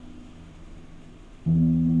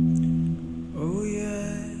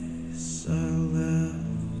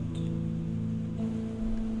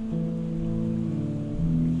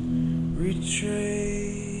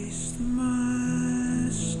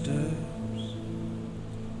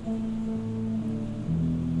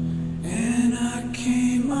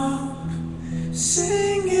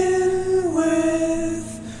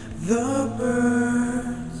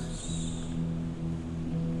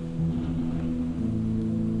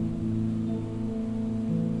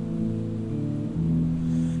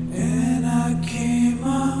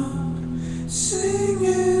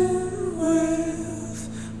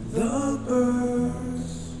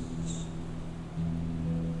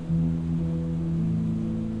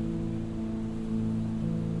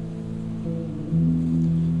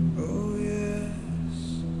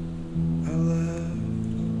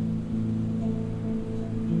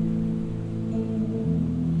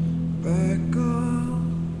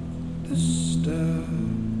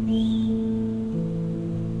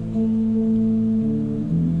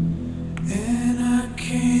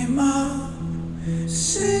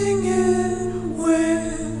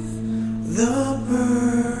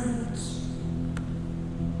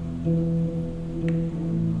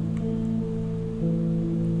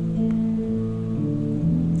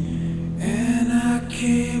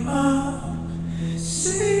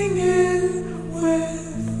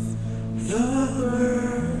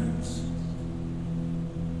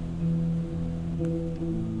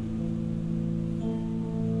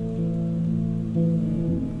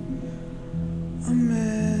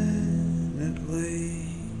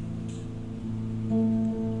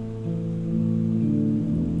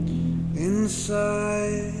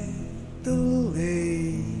inside the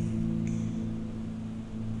lake.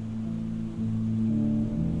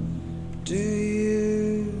 Do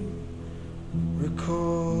you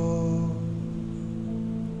recall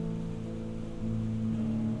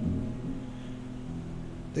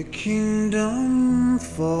the kingdom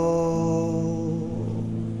fall?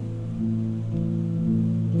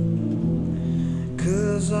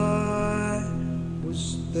 'Cause I was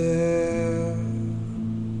there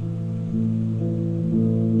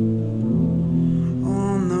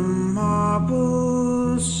on the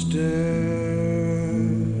marble stairs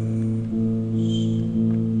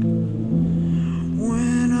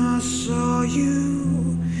when I saw you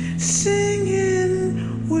singing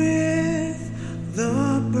with the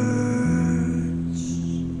birds.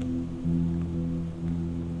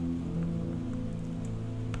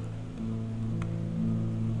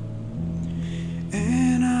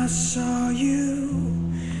 And I saw you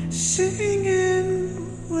singing